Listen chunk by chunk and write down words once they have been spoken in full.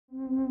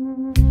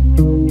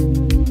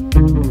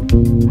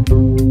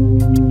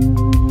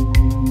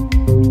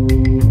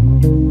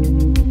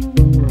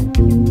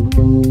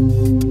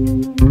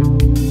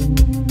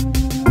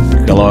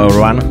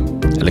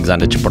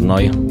Alex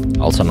Chepurnoy,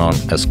 also known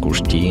as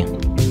Kushti,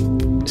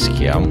 is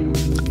here.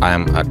 I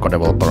am a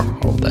co-developer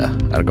of the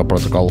Ergo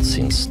protocol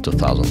since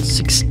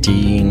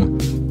 2016,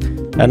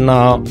 and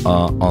now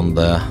on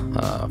the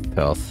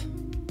first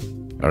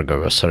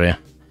Ergoversary,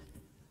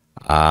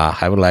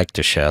 I would like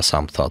to share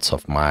some thoughts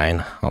of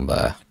mine on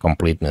the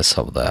completeness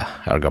of the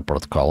Ergo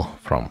protocol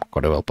from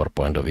co-developer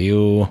point of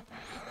view.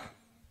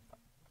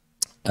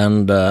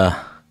 And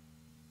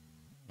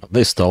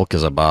this talk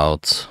is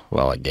about,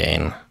 well,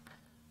 again,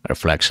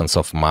 reflections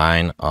of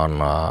mine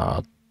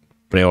on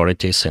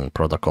priorities in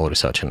protocol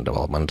research and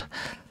development,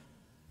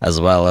 as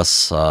well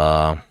as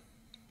the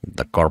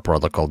core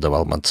protocol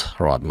development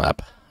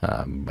roadmap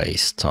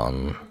based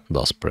on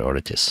those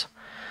priorities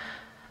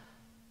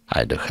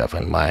I do have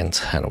in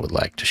mind and would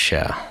like to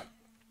share.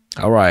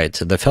 All right,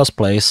 in the first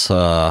place,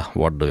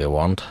 what do we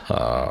want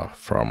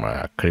from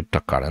a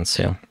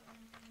cryptocurrency?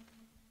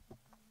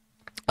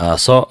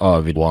 So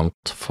we want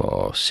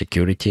for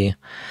security,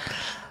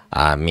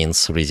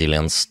 means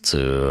resilience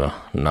to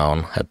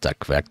known attack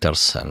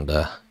vectors, and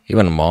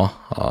even more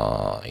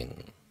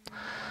in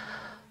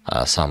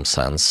some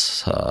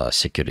sense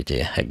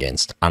security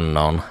against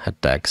unknown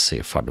attacks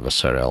if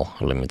adversarial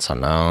limits are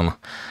known.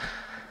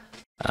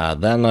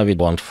 Then we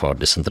want for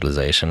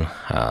decentralization.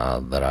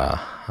 There are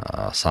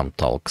some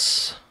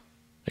talks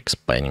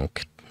explaining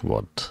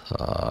what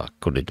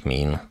could it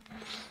mean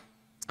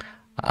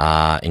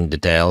in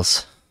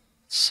details.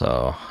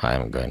 So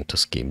I'm going to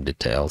skip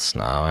details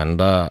now, and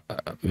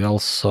we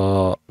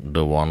also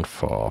do want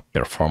for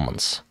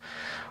performance,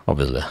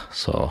 obviously.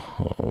 So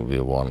we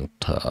want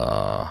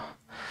from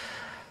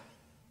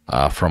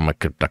a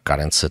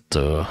cryptocurrency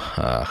to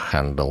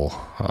handle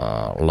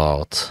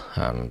load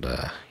and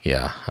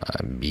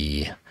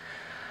be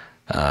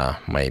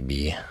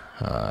maybe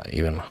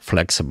even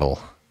flexible,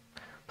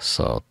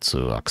 so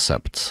to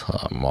accept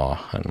more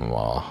and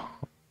more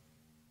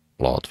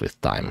load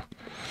with time.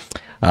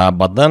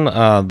 But then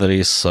there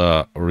is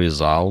a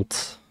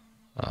result,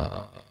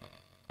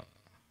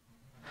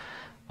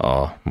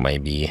 or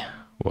maybe,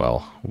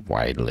 well,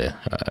 widely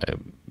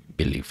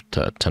believed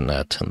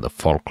tenet in the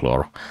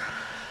folklore,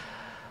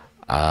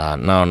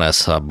 known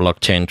as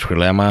Blockchain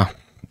Trilemma,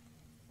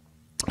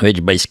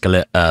 which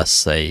basically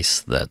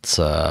says that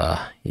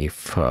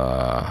if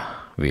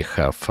we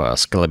have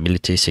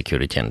scalability,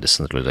 security, and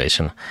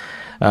decentralization,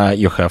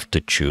 you have to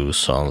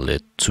choose only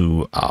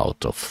 2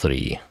 out of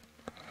 3.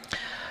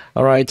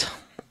 All right,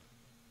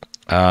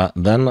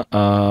 then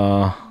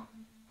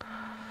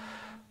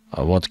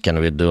what can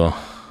we do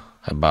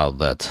about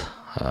that,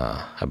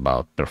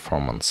 about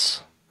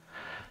performance?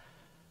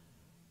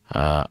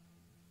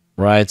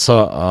 Right,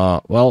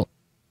 so, well,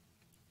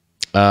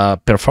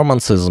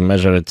 performance is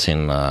measured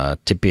in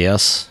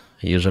TPS,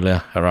 usually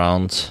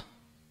around,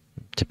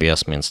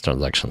 TPS means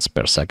transactions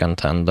per second,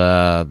 and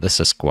this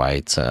is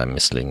quite a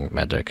misleading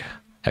metric,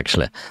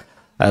 actually.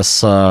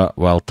 As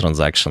well,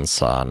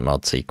 transactions are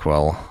not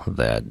equal,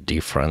 they're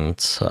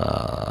different,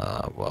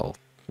 well,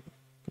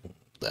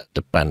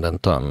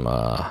 dependent on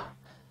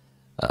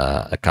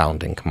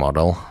accounting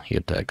model you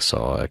take,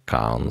 so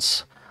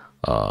accounts,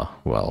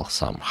 well,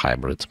 some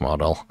hybrid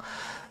model.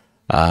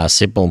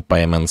 Simple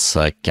payments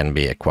can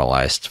be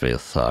equalized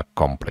with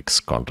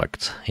complex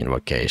contract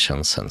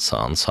invocations and so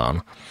on, so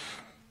on.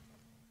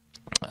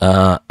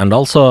 And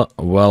also,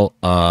 well,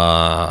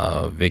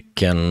 we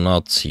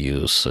cannot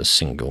use a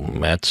single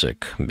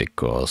metric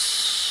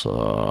because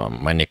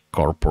many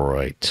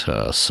corporate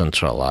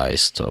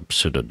centralized or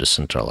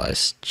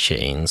pseudo-decentralized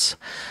chains,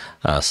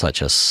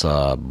 such as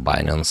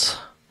Binance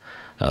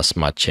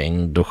Smart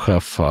Chain, do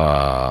have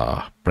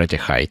pretty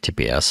high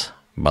TPS,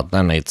 but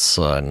then it's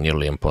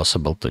nearly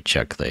impossible to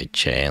check their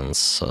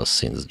chains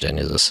since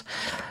Genesis,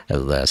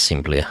 as they're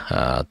simply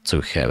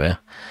too heavy,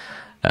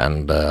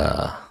 and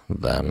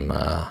then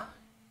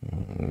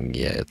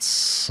yeah,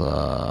 it's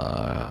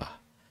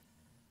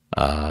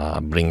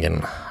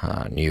bringing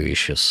new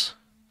issues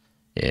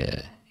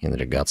in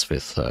regards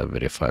with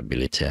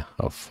verifiability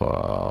of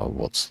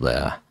what's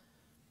there.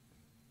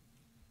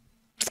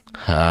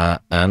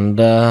 And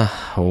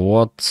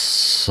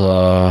what's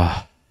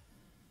an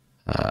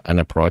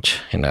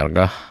approach in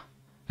Ergo,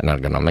 an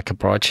ergonomic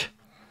approach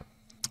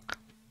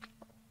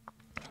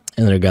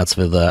in regards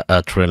with the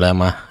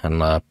trilemma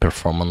and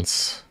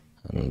performance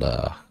and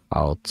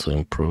how to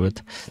improve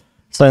it.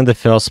 So in the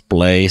first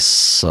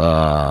place,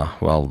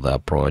 well, the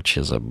approach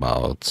is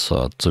about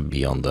to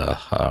be on the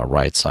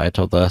right side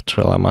of the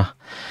trilemma,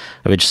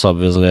 which is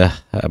obviously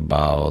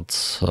about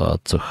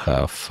to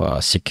have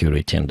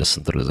security and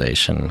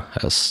decentralization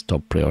as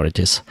top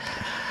priorities.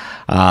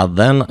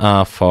 Then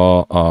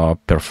for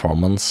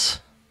performance,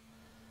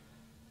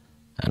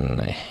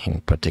 and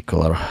in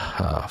particular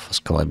for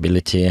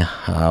scalability,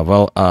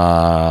 well,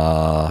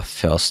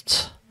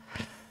 first,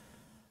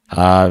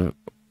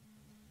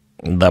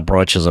 the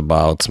approach is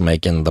about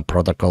making the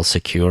protocol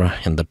secure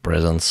in the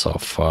presence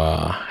of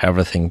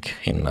everything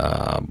in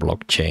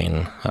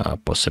blockchain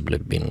possibly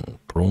being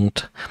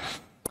pruned.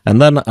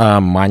 And then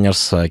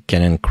miners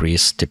can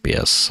increase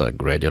TPS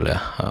gradually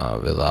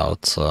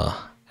without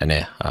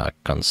any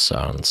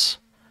concerns,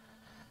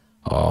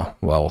 or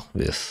well,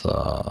 with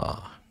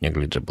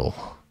negligible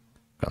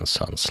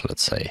concerns,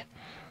 let's say.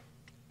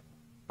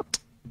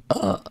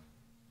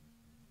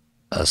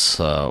 As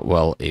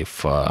well,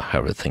 if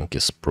everything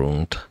is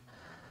pruned,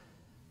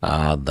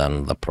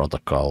 then the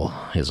protocol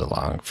is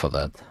allowing for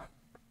that.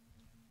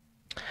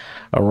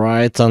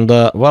 Alright, and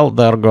well,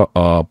 the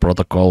Ergo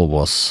protocol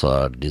was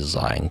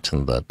designed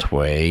in that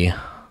way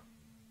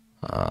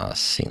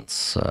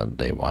since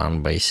day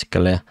one,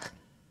 basically.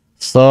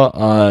 So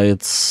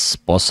it's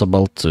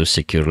possible to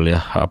securely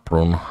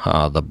prune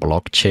the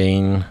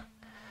blockchain.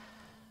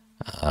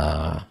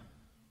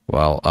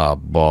 Well,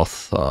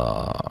 both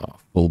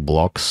full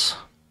blocks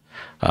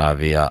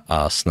via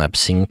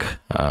SnapSync,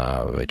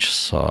 which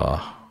is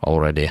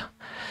already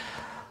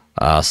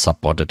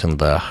supported in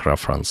the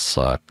reference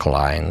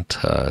client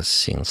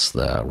since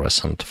the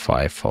recent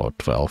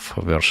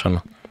 5.12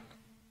 version,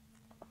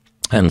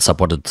 and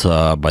supported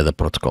by the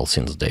protocol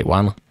since day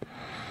one.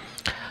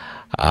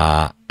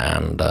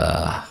 And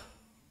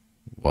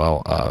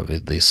well,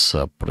 with this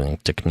pruning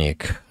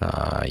technique,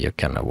 you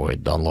can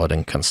avoid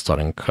downloading and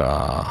storing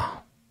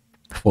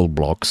full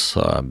blocks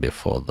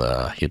before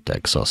the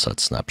UTXO-set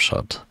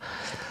snapshot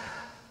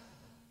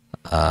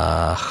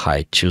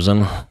height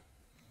chosen.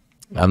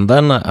 And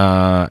then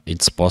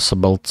it's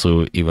possible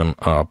to even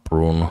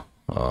prune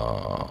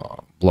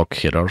block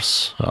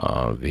headers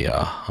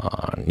via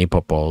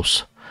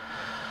repost,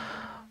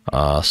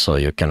 so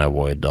you can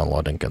avoid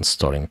downloading and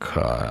storing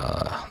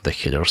the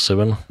headers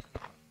even.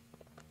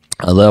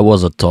 There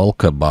was a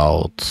talk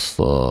about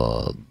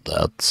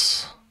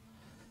that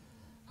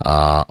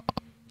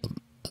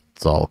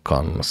talk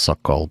on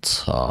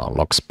so-called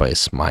log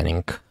space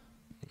mining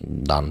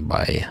done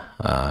by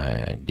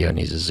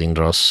Dionysius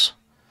Zindros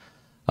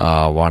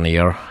 1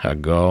 year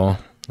ago,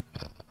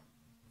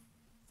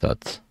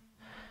 that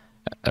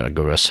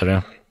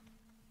anniversary.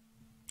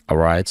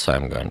 Alright, so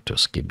I'm going to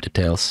skip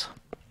details.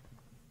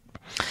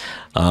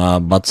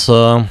 But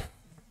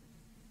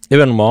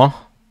even more,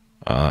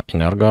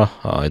 in Ergo,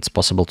 it's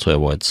possible to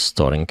avoid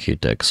storing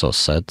UTXO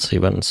set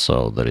even,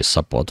 so there is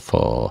support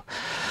for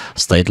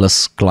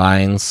stateless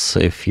clients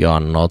if you are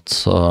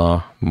not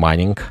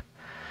mining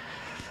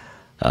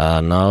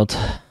node.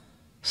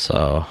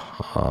 So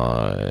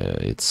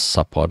it's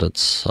supported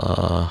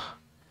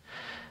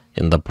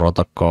in the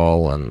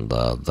protocol, and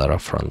the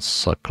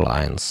reference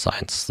client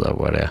signs the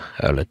very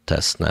early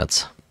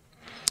testnets.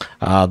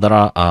 There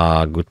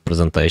are good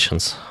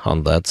presentations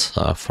on that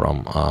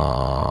from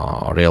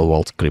Real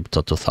World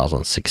Crypto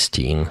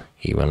 2016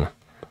 even.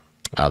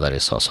 There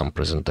is also some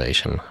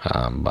presentation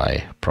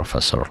by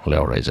Professor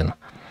Leo Rezin.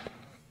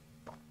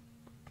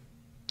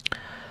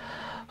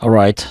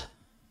 Alright,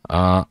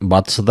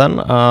 but then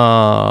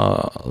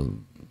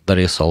there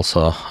is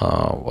also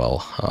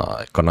well,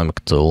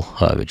 economic tool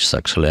which is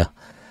actually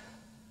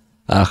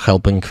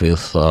helping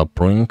with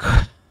pruning.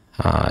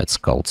 It's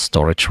called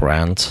Storage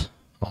Rent,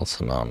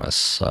 also known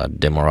as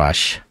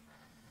Demorush.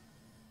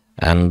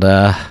 And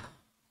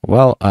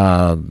well,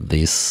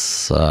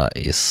 this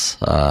is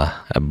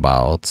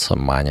about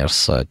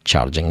miners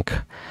charging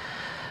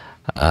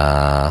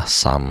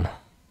some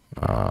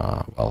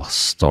well,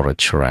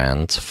 storage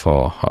rent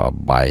for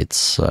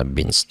bytes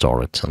being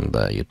stored in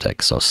the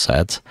UTXO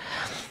set.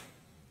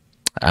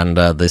 And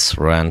this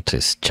rent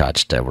is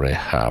charged every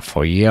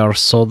 4 years.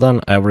 So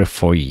then every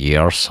 4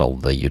 years all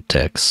the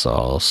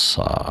UTXOs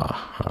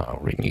are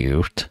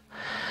renewed.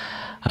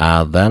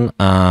 Then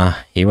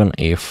even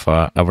if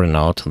every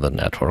node in the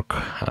network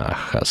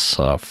has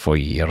 4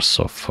 years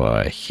of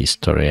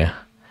history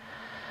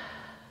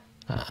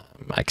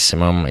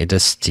maximum, it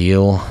is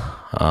still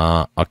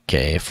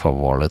okay for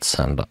wallets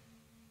and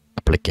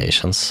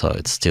applications. So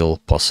it's still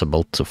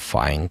possible to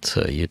find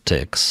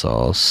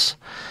UTXOs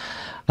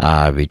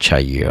which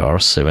are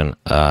yours, even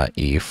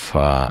if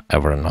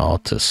every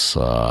node is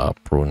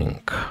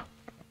pruning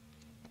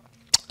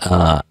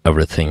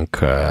everything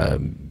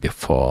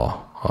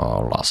before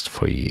last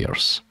 4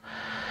 years.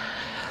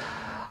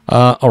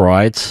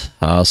 Alright,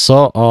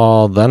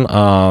 so then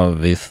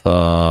with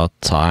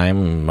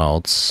time,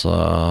 nodes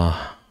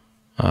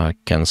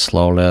can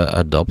slowly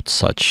adopt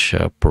such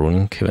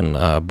pruning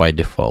even by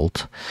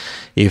default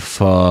if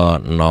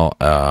no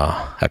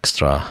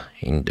extra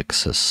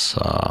indexes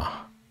are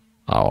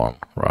on,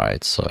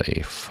 right? So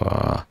if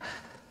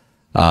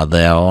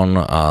they are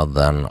on,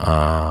 then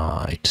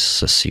it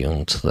is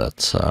assumed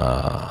that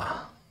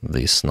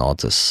this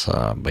node is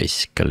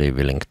basically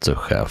willing to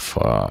have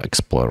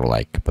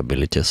Explorer-like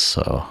capabilities,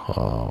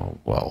 so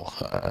well,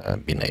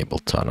 being able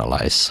to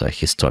analyze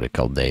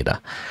historical data,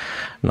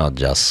 not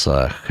just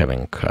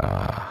having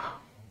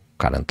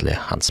currently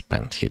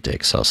unspent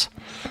UTXOs.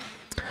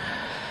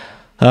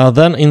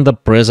 Then in the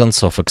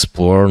presence of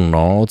Explorer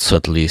nodes,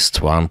 at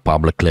least one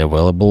publicly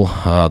available,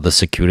 the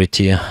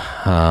security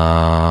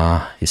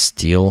is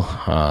still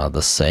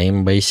the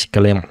same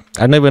basically.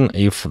 And even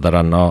if there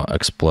are no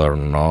Explorer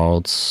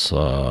nodes,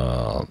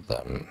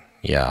 then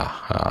yeah,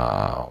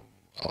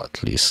 well,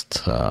 at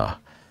least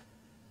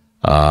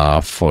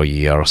 4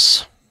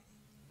 years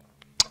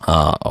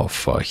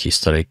of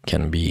history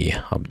can be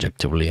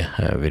objectively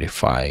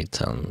verified,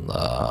 and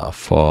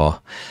for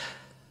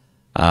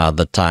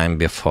the time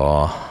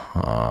before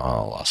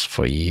last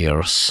 4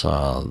 years,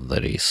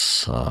 there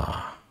is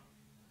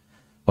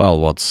well,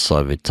 what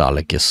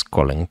Vitalik is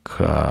calling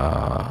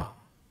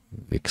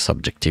weak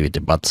subjectivity,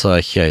 but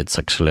here it's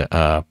actually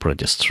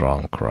pretty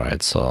strong,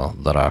 right? So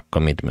there are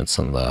commitments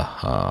in the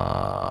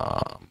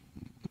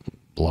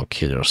block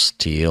header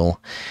still,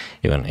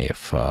 even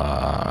if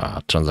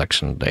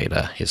transaction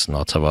data is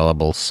not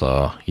available,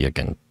 so you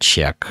can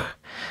check,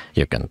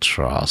 you can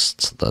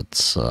trust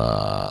that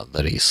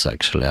there is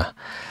actually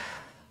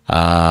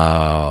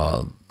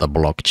the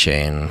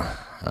blockchain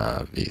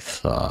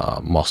with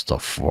most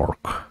of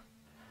work.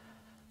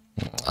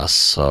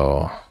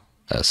 So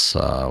as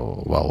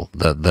well,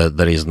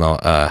 there is no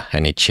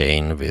any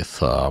chain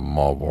with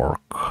more work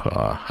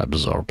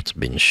absorbed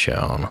being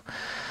shown,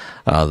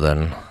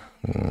 then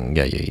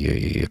yeah,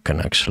 you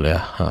can actually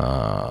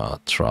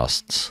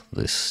trust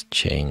this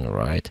chain,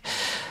 right?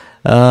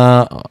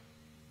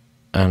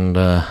 And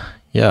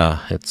yeah,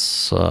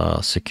 it's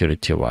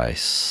security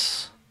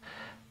wise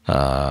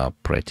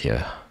pretty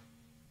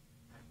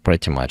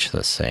much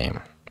the same.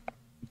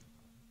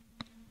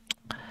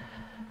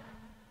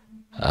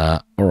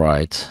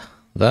 Right,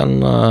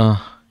 then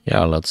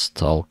yeah, let's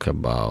talk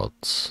about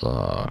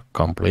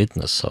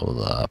completeness of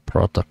the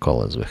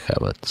protocol as we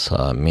have it.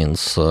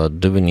 Means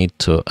do we need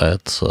to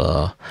add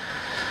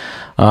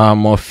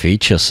more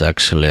features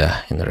actually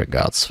in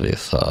regards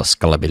with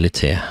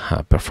scalability,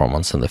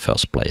 performance in the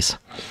first place?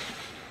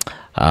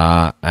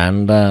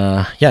 And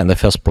yeah, in the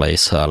first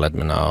place, let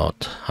me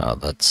note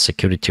that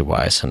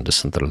security-wise and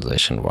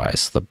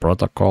decentralization-wise, the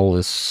protocol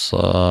is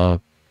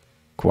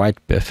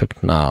quite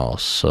perfect now.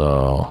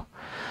 So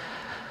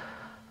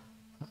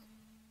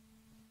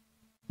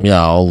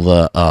yeah, all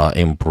the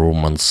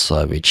improvements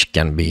which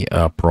can be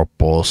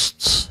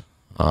proposed,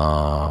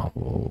 well,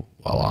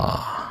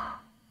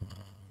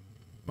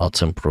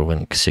 not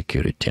improving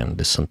security and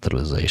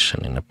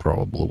decentralization in a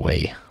probable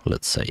way,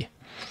 let's say.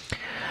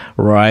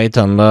 Right,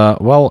 and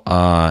well,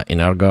 in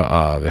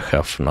Ergo, we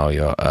have now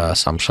your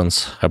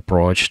assumptions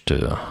approach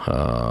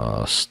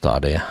to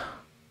study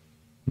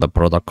the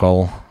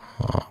protocol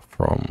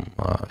from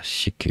a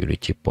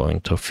security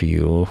point of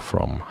view,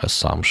 from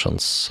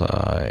assumptions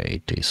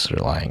it is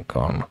relying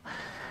on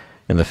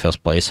in the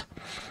first place.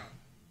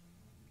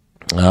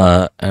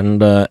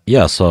 And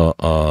yeah, so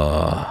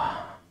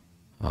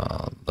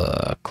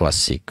the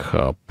classic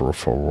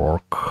proof of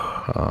work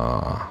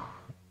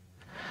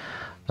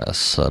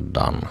as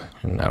done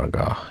in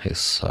Ergo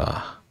is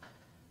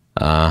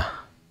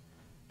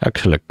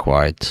actually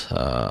quite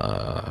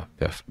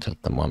perfect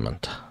at the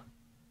moment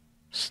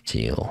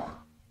still.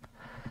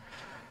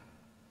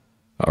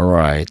 All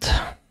right,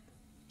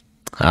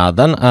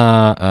 then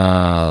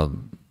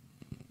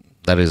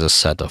there is a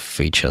set of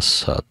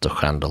features to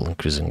handle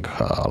increasing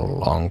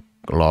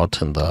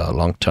load in the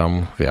long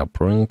term via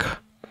pruning.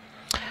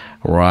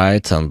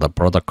 Right, and the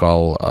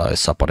protocol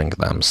is supporting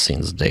them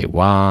since day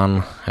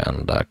one,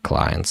 and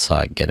clients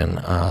are getting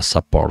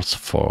support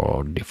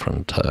for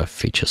different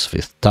features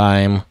with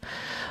time.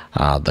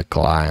 The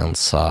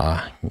clients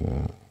are,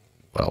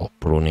 well,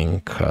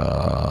 pruning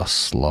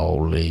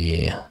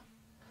slowly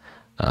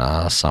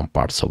some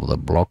parts of the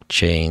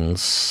blockchains.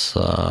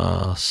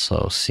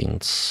 So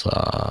since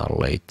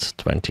late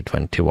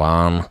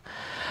 2021,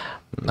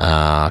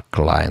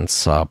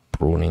 clients are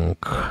pruning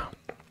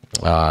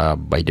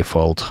by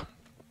default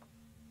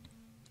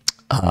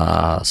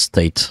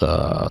state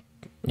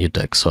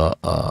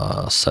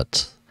UTXO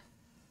set,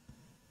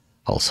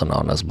 also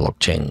known as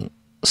blockchain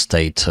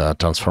state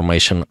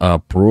transformation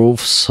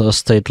proofs.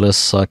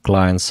 Stateless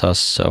clients are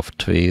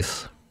served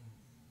with,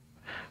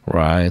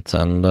 right?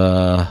 And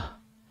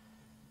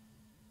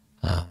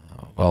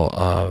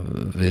well,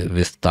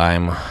 with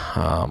time,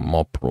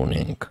 more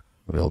pruning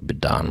will be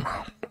done.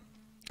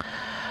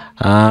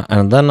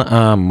 And then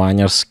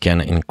miners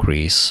can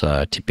increase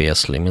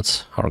TPS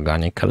limits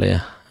organically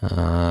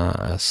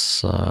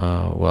as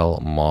well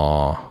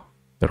more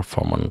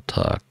performant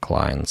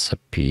clients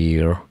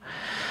appear,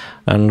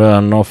 and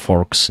no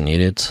forks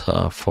needed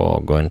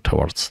for going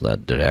towards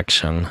that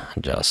direction,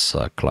 just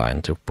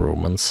client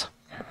improvements.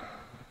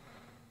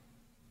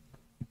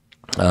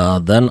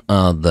 Then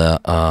the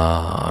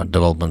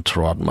development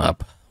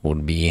roadmap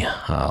would be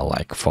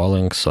like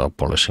following: so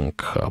polishing,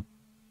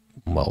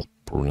 well,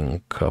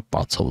 pruning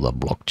parts of the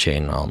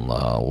blockchain on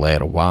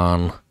layer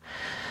 1,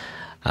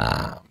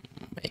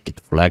 make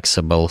it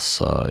flexible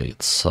so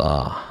it's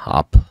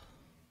up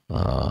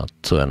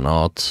to a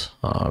node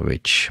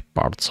which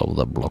parts of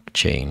the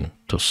blockchain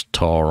to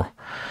store.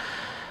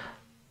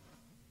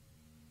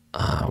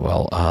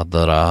 Well,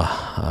 there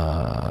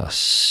are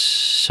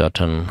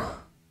certain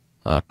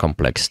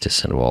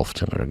complexities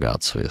involved in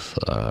regards with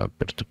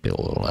peer-to-peer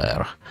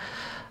layer,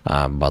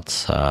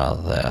 but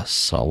they're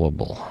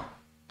solvable.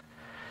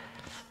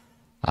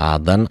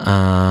 Then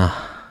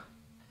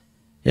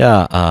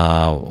yeah,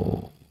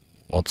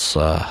 what's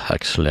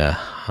actually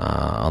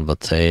on the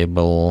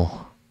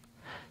table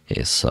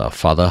is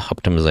further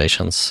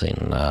optimizations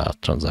in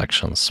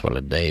transactions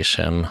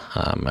validation,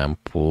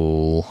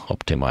 mempool,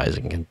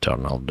 optimizing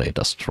internal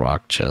data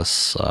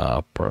structures,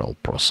 parallel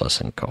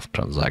processing of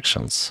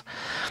transactions,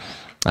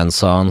 and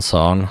so on, so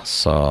on.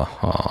 So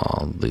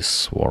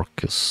this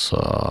work is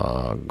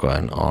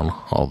going on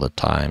all the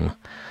time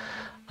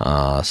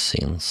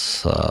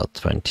since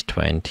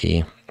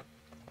 2020.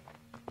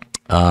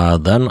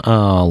 Then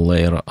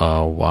layer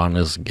 1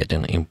 is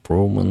getting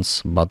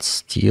improvements, but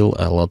still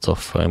a lot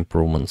of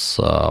improvements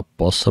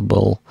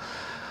possible.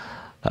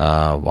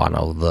 One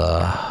of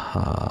the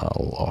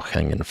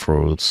low-hanging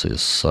fruits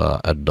is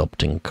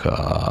adopting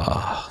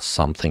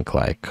something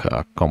like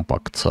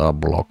compact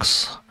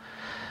blocks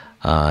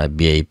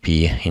BAP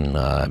in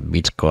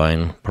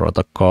Bitcoin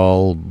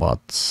protocol,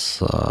 but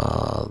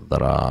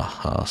there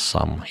are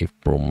some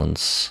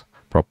improvements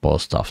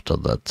proposed after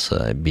that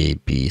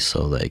BAP,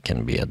 so they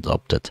can be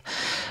adopted.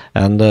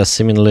 And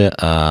similarly,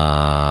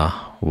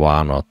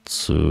 one or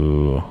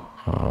two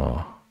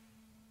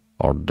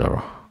order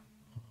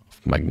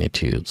of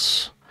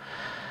magnitudes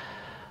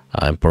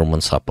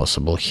improvements are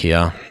possible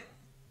here.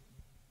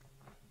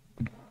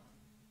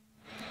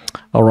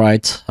 All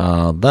right,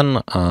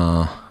 then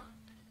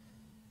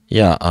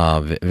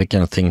we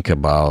can think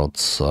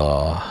about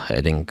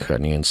adding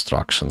new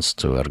instructions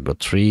to Ergo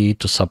 3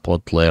 to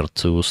support layer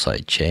 2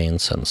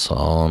 sidechains and so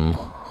on.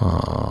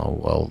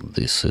 Well,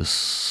 this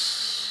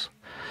is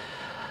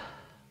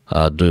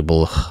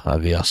doable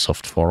via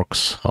soft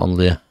forks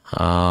only.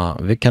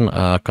 We can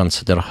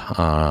consider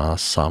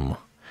some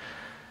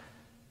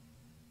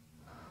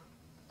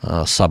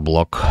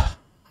subblock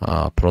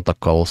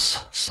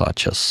protocols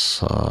such as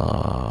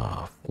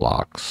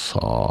Flux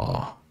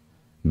or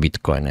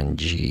Bitcoin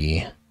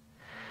NG.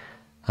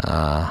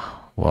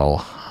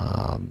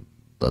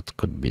 That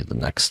could be the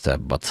next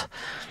step, but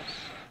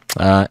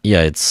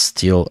yeah, it's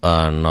still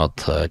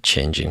not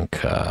changing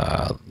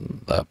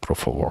the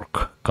proof of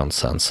work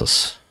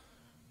consensus,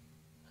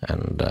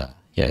 and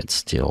yeah, it's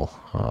still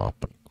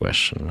open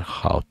question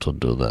how to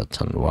do that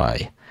and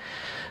why.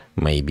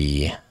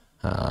 Maybe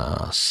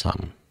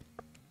some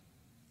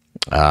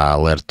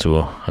layer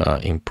 2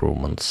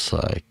 improvements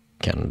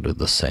can do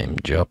the same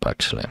job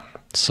actually.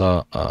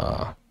 So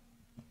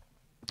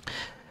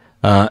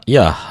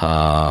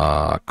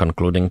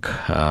concluding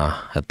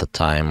at the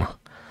time,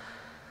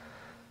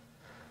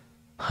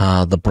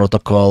 the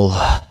protocol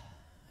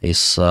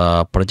is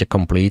pretty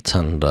complete,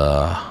 and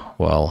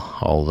well,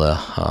 all the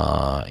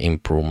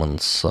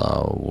improvements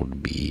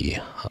would be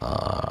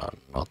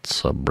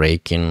not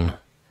breaking,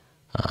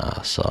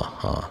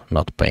 so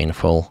not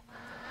painful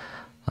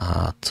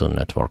to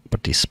network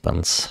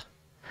participants.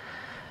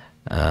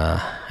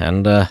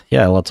 And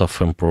yeah, lots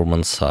of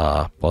improvements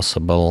are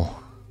possible.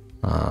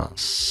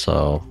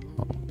 So,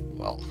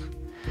 well,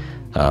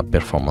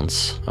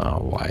 performance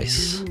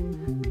wise,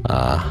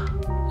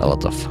 a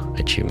lot of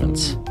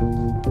achievements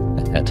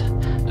ahead.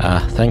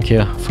 Thank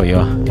you for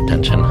your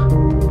attention.